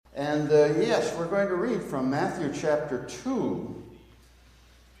And yes, we're going to read from Matthew chapter 2.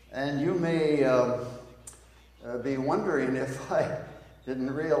 And you may be wondering if I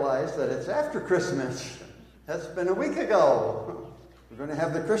didn't realize that it's after Christmas. That's been a week ago. We're going to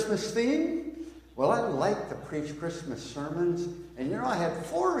have the Christmas theme. Well, I like to preach Christmas sermons. And you know, I had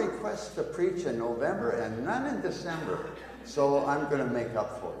 4 requests to preach in November and none in December. So I'm going to make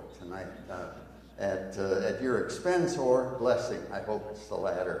up for it tonight. At your expense or blessing. I hope it's the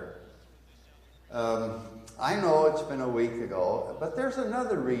latter. I know it's been a week ago, but there's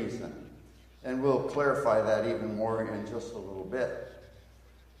another reason, and we'll clarify that even more in just a little bit.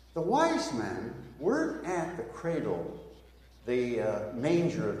 The wise men weren't at the cradle, the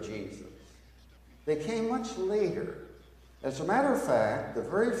manger of Jesus. They came much later. As a matter of fact, the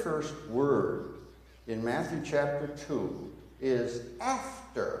very first word in Matthew chapter 2 is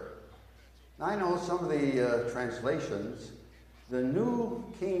after. I know some of the translations, the New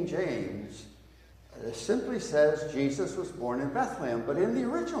King James simply says Jesus was born in Bethlehem, but in the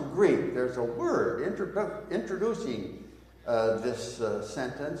original Greek, there's a word introducing this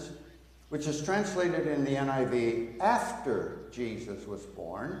sentence, which is translated in the NIV, after Jesus was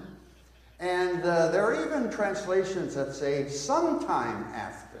born. And there are even translations that say sometime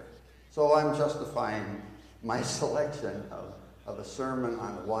after. So I'm justifying my selection of a sermon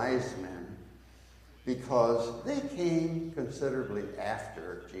on wise men, because they came considerably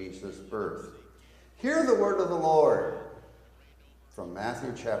after Jesus' birth. Hear the word of the Lord from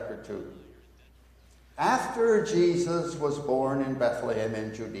Matthew chapter 2. After Jesus was born in Bethlehem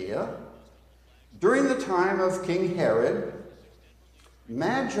in Judea, during the time of King Herod,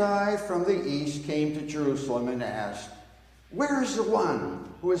 Magi from the east came to Jerusalem and asked, "Where is the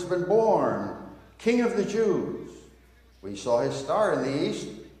one who has been born, King of the Jews? We saw his star in the east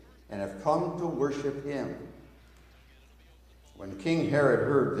and have come to worship him." When King Herod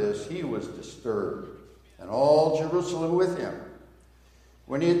heard this, he was disturbed, and all Jerusalem with him.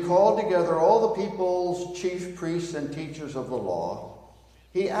 When he had called together all the people's chief priests and teachers of the law,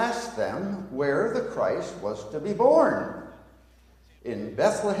 he asked them where the Christ was to be born. "In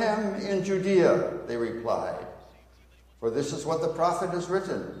Bethlehem in Judea," they replied, "for this is what the prophet has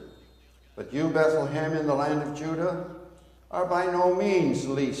written. But you, Bethlehem, in the land of Judah, are by no means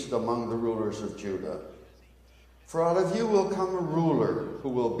least among the rulers of Judah. For out of you will come a ruler who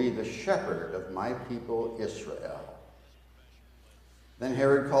will be the shepherd of my people Israel." Then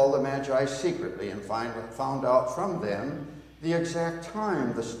Herod called the Magi secretly and found out from them the exact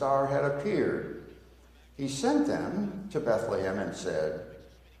time the star had appeared. He sent them to Bethlehem and said,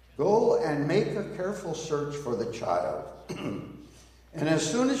 "Go and make a careful search for the child. And as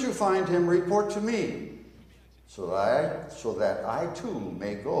soon as you find him, report to me, so that I too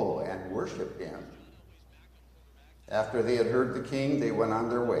may go and worship him." After they had heard the king, they went on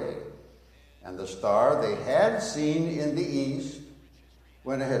their way, and the star they had seen in the east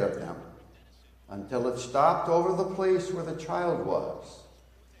went ahead of them, until it stopped over the place where the child was.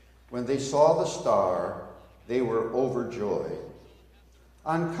 When they saw the star, they were overjoyed.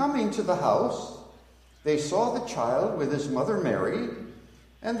 On coming to the house, they saw the child with his mother Mary,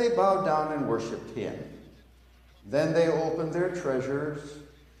 and they bowed down and worshipped him. Then they opened their treasures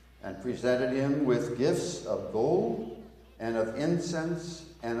and presented him with gifts of gold and of incense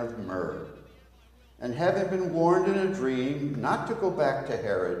and of myrrh. And having been warned in a dream not to go back to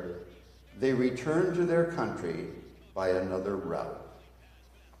Herod, they returned to their country by another route.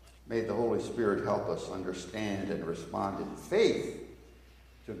 May the Holy Spirit help us understand and respond in faith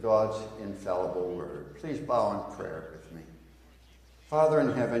to God's infallible word. Please bow in prayer with me. Father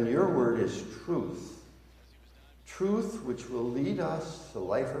in heaven, your word is truth. Truth which will lead us to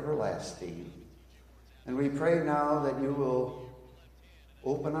life everlasting. And we pray now that you will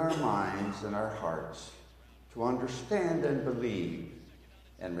open our minds and our hearts to understand and believe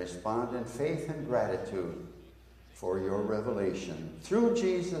and respond in faith and gratitude for your revelation. Through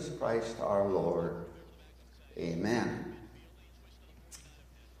Jesus Christ our Lord. Amen.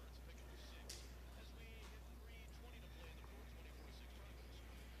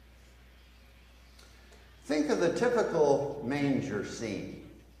 Think of the typical manger scene.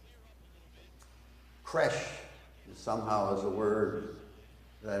 Creche somehow is a word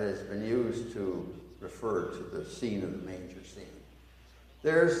that has been used to refer to the scene of the manger scene.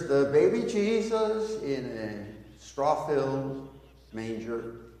 There's the baby Jesus in a straw-filled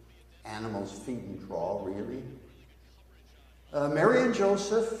manger, animals feed and trough, really. Mary and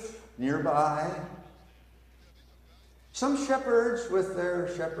Joseph nearby. Some shepherds with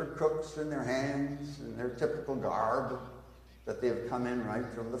their shepherd crooks in their hands and their typical garb that they've come in right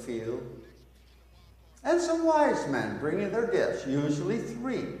from the field. And some wise men bringing their gifts, usually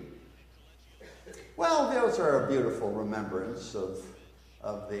 3, Well, those are a beautiful remembrance of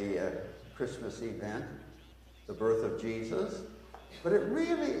the Christmas event, the birth of Jesus, but it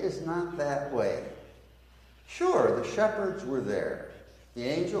really is not that way. Sure, the shepherds were there. The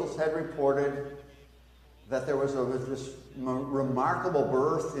angels had reported that there was this remarkable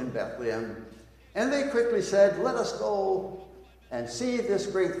birth in Bethlehem, and they quickly said, "Let us go and see this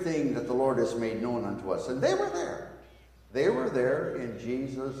great thing that the Lord has made known unto us." And they were there. They were there in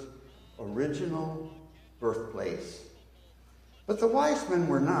Jesus' original birthplace. But the wise men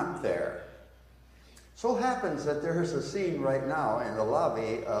were not there. So happens that there is a scene right now in the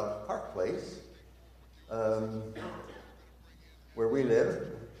lobby of Park Place, where we live,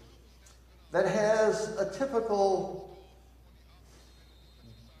 that has a typical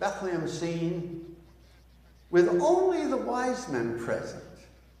Bethlehem scene with only the wise men present.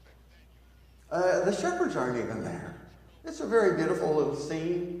 The shepherds aren't even there. It's a very beautiful little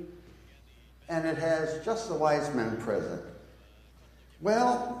scene, and it has just the wise men present.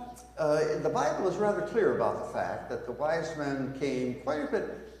 Well, the Bible is rather clear about the fact that the wise men came quite a bit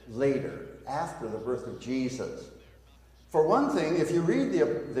later, after the birth of Jesus. For one thing, if you read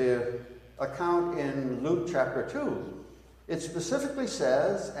the account in Luke chapter 2, it specifically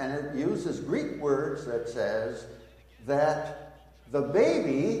says, and it uses Greek words that says, that the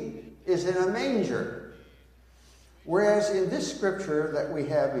baby is in a manger. Whereas in this scripture that we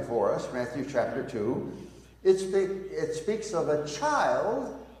have before us, Matthew chapter 2, it speaks of a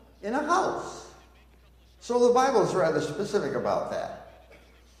child in a house. So the Bible is rather specific about that.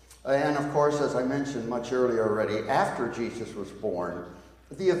 And of course, as I mentioned much earlier already, after Jesus was born,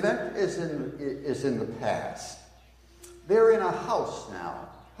 the event is in the past. They're in a house now.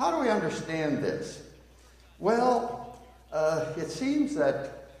 How do we understand this? Well, it seems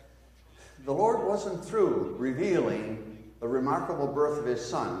that the Lord wasn't through revealing the remarkable birth of his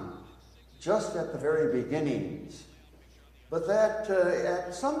Son just at the very beginnings, but that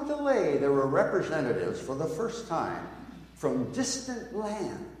at some delay there were representatives for the first time from distant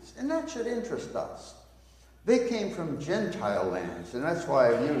lands, and that should interest us. They came from Gentile lands, and that's why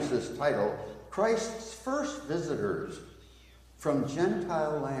I've used this title, Christ's First Visitors from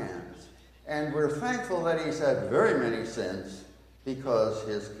Gentile lands. And we're thankful that he's had very many since, because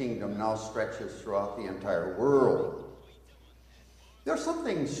his kingdom now stretches throughout the entire world. There's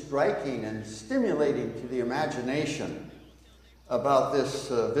something striking and stimulating to the imagination about this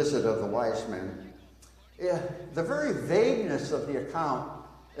visit of the wise men. The very vagueness of the account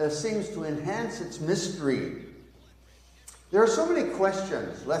seems to enhance its mystery. There are so many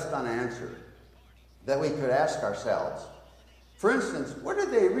questions left unanswered that we could ask ourselves. For instance, where did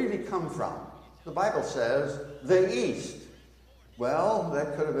they really come from? The Bible says the east. Well,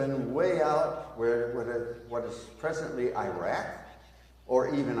 that could have been way out what is presently Iraq,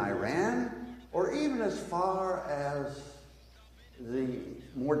 or even Iran, or even as far as the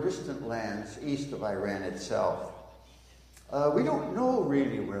more distant lands east of Iran itself. We don't know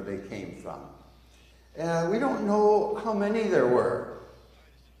really where they came from. We don't know how many there were.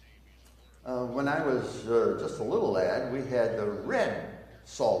 When I was just a little lad, we had the red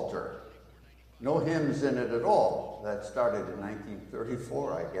Psalter. No hymns in it at all. That started in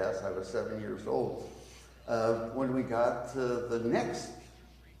 1934, I guess. I was 7 years old. When we got the next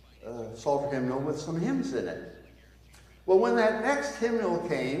Psalter hymnal with some hymns in it. Well, when that next hymnal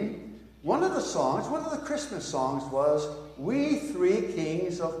came, one of the Christmas songs was, "We Three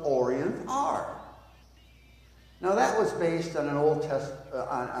Kings of Orient Are." Now that was based on an Old Testament,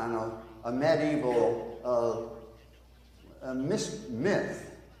 a medieval myth.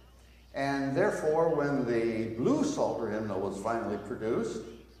 And therefore, when the blue Psalter hymnal was finally produced,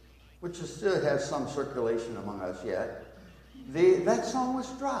 which still has some circulation among us yet, that song was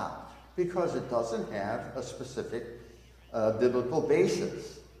dropped because it doesn't have a specific biblical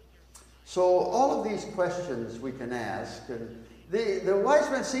basis. So all of these questions we can ask, and the wise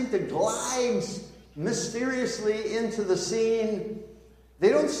men seem to glide mysteriously into the scene. They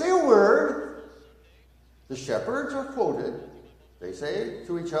don't say a word. The shepherds are quoted. They say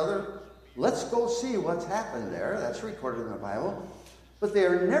to each other, "Let's go see what's happened there." That's recorded in the Bible. But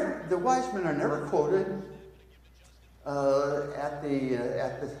the wise men are never quoted at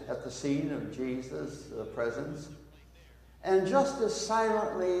the scene of Jesus' presence. And just as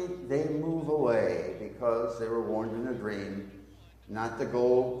silently they move away, because they were warned in a dream not to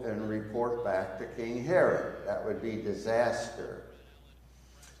go and report back to King Herod. That would be disaster.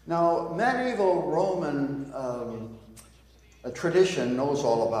 Now, medieval Roman tradition knows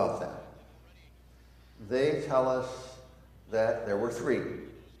all about that. They tell us that there were three,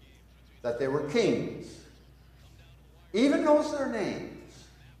 that they were kings, even knows their names.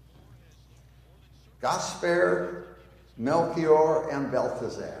 Gaspar, Melchior, and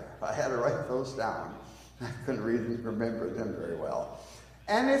Balthazar. I had to write those down. I couldn't remember them very well.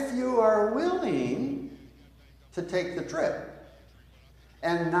 And if you are willing to take the trip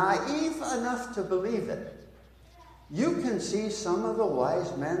and naive enough to believe it, you can see some of the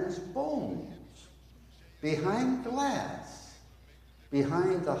wise men's bones behind glass,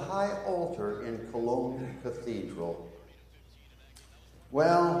 behind the high altar in Cologne Cathedral.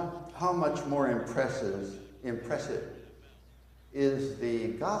 Well, how much more impressive is the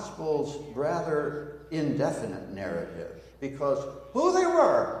Gospel's rather indefinite narrative, because who they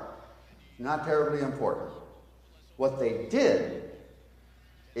were, not terribly important. What they did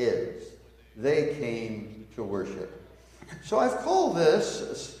is they came to worship. So I've called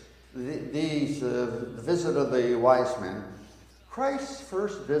this, the visit of the wise men, Christ's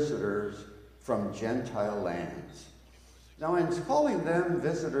first visitors from Gentile lands. Now, in calling them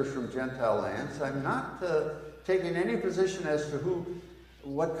visitors from Gentile lands, I'm not taking any position as to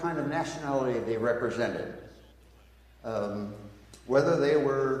what kind of nationality they represented. Whether they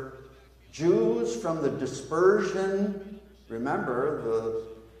were Jews from the dispersion, remember the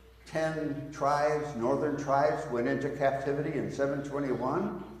 10 tribes, northern tribes, went into captivity in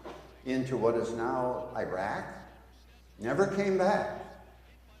 721 into what is now Iraq, never came back.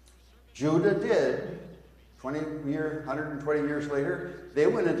 Judah did. 120 years later, they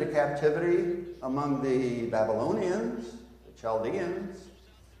went into captivity among the Babylonians, the Chaldeans,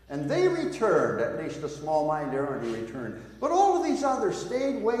 and they returned, at least a small minority returned. But all of these others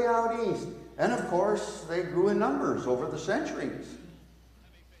stayed way out east. And of course, they grew in numbers over the centuries.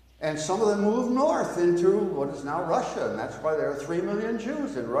 And some of them moved north into what is now Russia, and that's why there are 3 million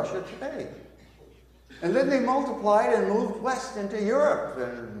Jews in Russia today. And then they multiplied and moved west into Europe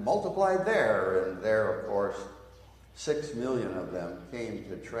and multiplied there. And there, of course, 6 million of them came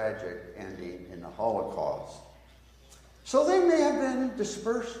to tragic ending in the Holocaust. So they may have been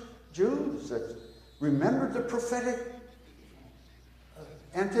dispersed Jews that remembered the prophetic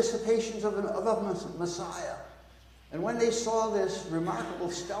anticipations of a Messiah. And when they saw this remarkable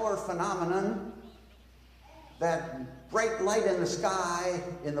stellar phenomenon, that bright light in the sky,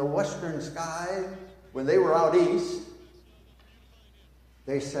 in the western sky, when they were out east,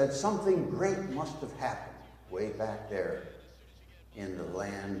 they said something great must have happened way back there in the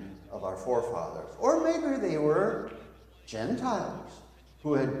land of our forefathers. Or maybe they were Gentiles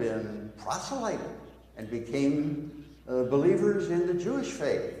who had been proselyted and became believers in the Jewish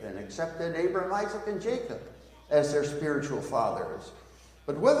faith and accepted Abraham, Isaac, and Jacob as their spiritual fathers.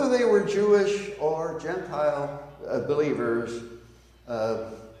 But whether they were Jewish or Gentile believers,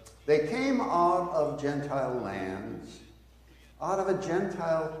 they came out of Gentile lands, out of a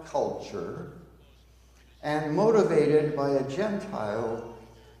Gentile culture, and motivated by a Gentile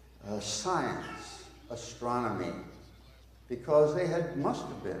science, astronomy, because they must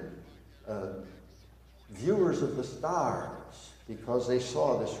have been viewers of the stars, because they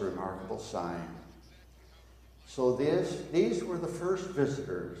saw this remarkable sign. So these were the first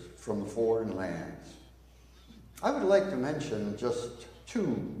visitors from foreign lands. I would like to mention just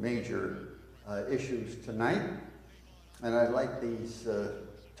 2 major issues tonight, and I'd like these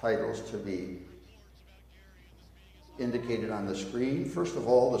titles to be indicated on the screen. First of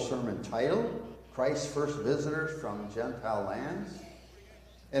all, the sermon title, Christ's First Visitors from Gentile Lands.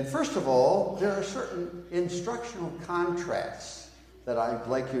 And first of all, there are certain instructional contrasts that I'd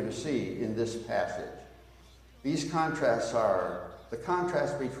like you to see in this passage. These contrasts are the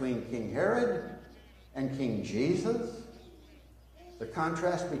contrast between King Herod and King Jesus, the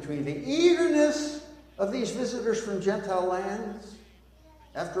contrast between the eagerness of these visitors from Gentile lands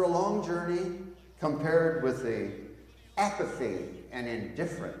after a long journey compared with the apathy and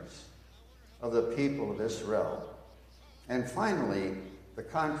indifference of the people of Israel. And finally, the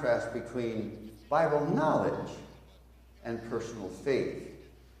contrast between Bible knowledge and personal faith.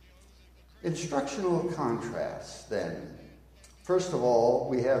 Instructional contrasts, then. First of all,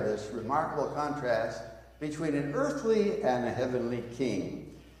 we have this remarkable contrast between an earthly and a heavenly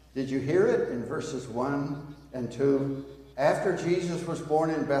king. Did you hear it in verses 1 and 2? After Jesus was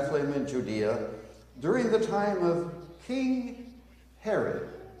born in Bethlehem in Judea, during the time of King Herod,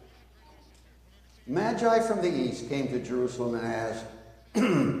 Magi from the east came to Jerusalem and asked,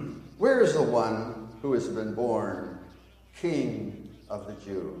 "Where is the one who has been born King of the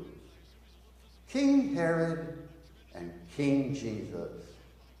Jews?" King Herod and King Jesus.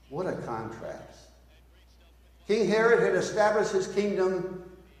 What a contrast. King Herod had established his kingdom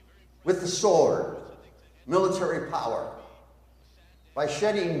with the sword, military power, by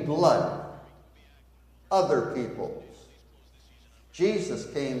shedding blood, other people's.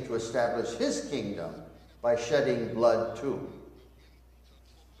 Jesus came to establish his kingdom by shedding blood too,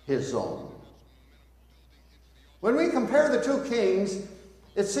 his own. When we compare the two kings,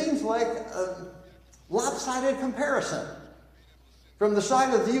 it seems like a lopsided comparison. From the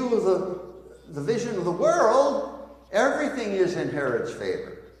side of view of the vision of the world, everything is in Herod's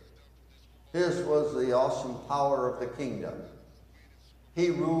favor. His was the awesome power of the kingdom. He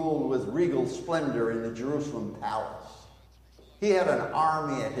ruled with regal splendor in the Jerusalem palace. He had an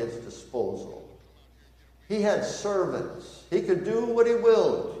army at his disposal. He had servants. He could do what he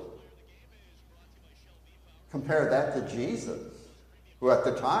willed. Compare that to Jesus, who at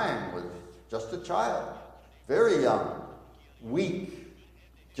the time was just a child, very young, weak,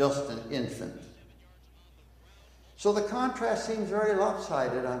 just an infant. So the contrast seems very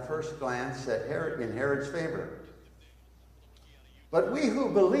lopsided on first glance in Herod's favor. But we who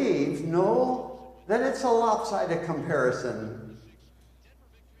believe know that it's a lopsided comparison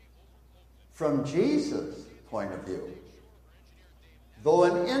from Jesus' point of view. Though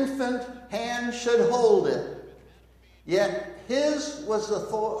an infant hand should hold it, yet his was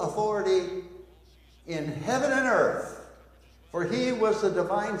authority in heaven and earth, for he was the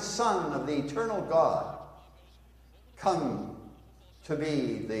divine Son of the eternal God, come to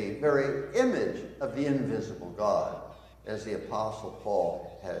be the very image of the invisible God, as the Apostle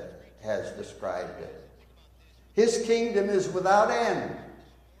Paul has described it. His kingdom is without end.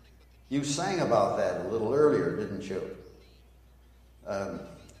 You sang about that a little earlier, didn't you?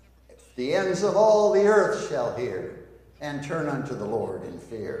 The ends of all the earth shall hear and turn unto the Lord in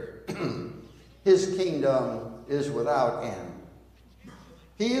fear. His kingdom is without end.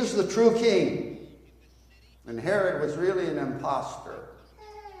 He is the true king. And Herod was really an impostor,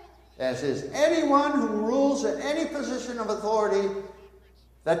 as is anyone who rules at any position of authority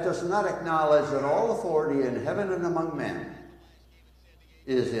that does not acknowledge that all authority in heaven and among men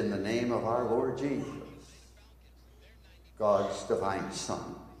is in the name of our Lord Jesus, God's divine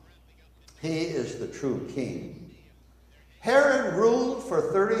Son. He is the true king. Herod ruled for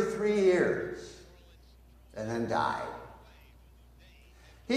 33 years and then died.